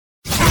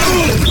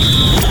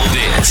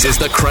This is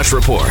the Crush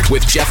Report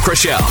with Jeff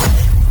Krishel.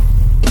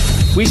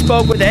 We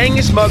spoke with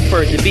Angus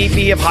Mugford, the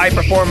VP of High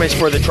Performance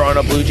for the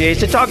Toronto Blue Jays,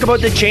 to talk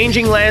about the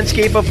changing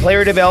landscape of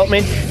player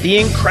development, the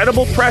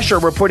incredible pressure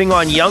we're putting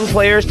on young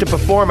players to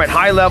perform at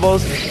high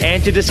levels,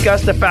 and to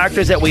discuss the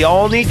factors that we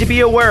all need to be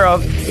aware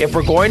of if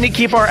we're going to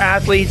keep our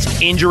athletes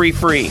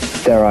injury-free.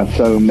 There are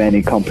so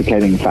many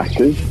complicating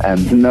factors,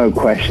 and no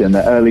question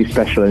that early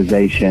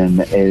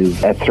specialization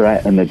is a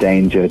threat and a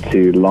danger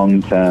to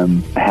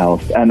long-term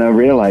health. And I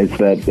realize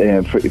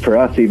that for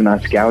us, even our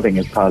scouting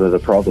is part of the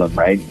problem,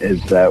 right?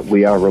 Is that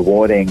we are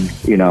rewarding,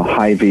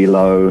 high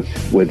velo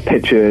with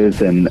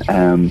pitches and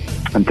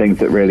things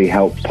that really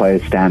help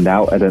players stand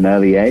out at an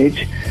early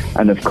age.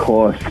 And of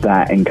course,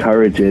 that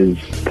encourages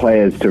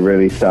players to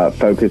really start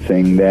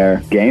focusing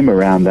their game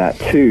around that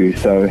too.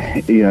 So,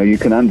 you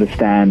can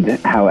understand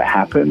how it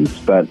happens,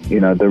 but,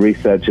 the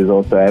research is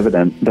also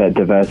evident that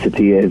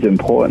diversity is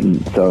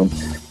important. So,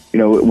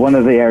 one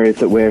of the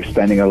areas that we're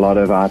spending a lot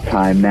of our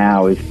time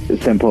now, is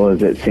as simple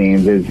as it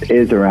seems,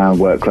 is around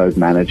workload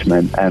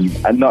management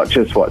and not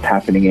just what's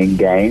happening in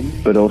game,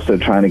 but also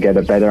trying to get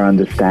a better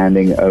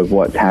understanding of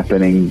what's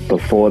happening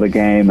before the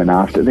game and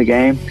after the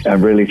game,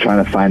 and really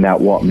trying to find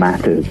out what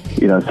matters.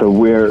 So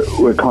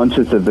we're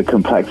conscious of the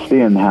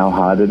complexity and how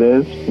hard it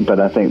is, but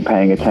I think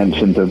paying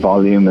attention to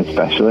volume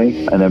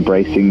especially and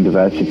embracing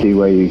diversity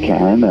where you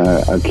can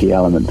are key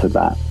elements of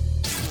that.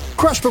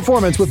 Crush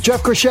Performance with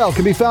Jeff Krishel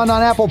can be found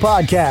on Apple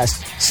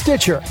Podcasts,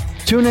 Stitcher,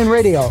 TuneIn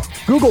Radio,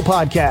 Google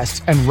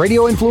Podcasts, and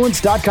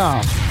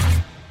RadioInfluence.com.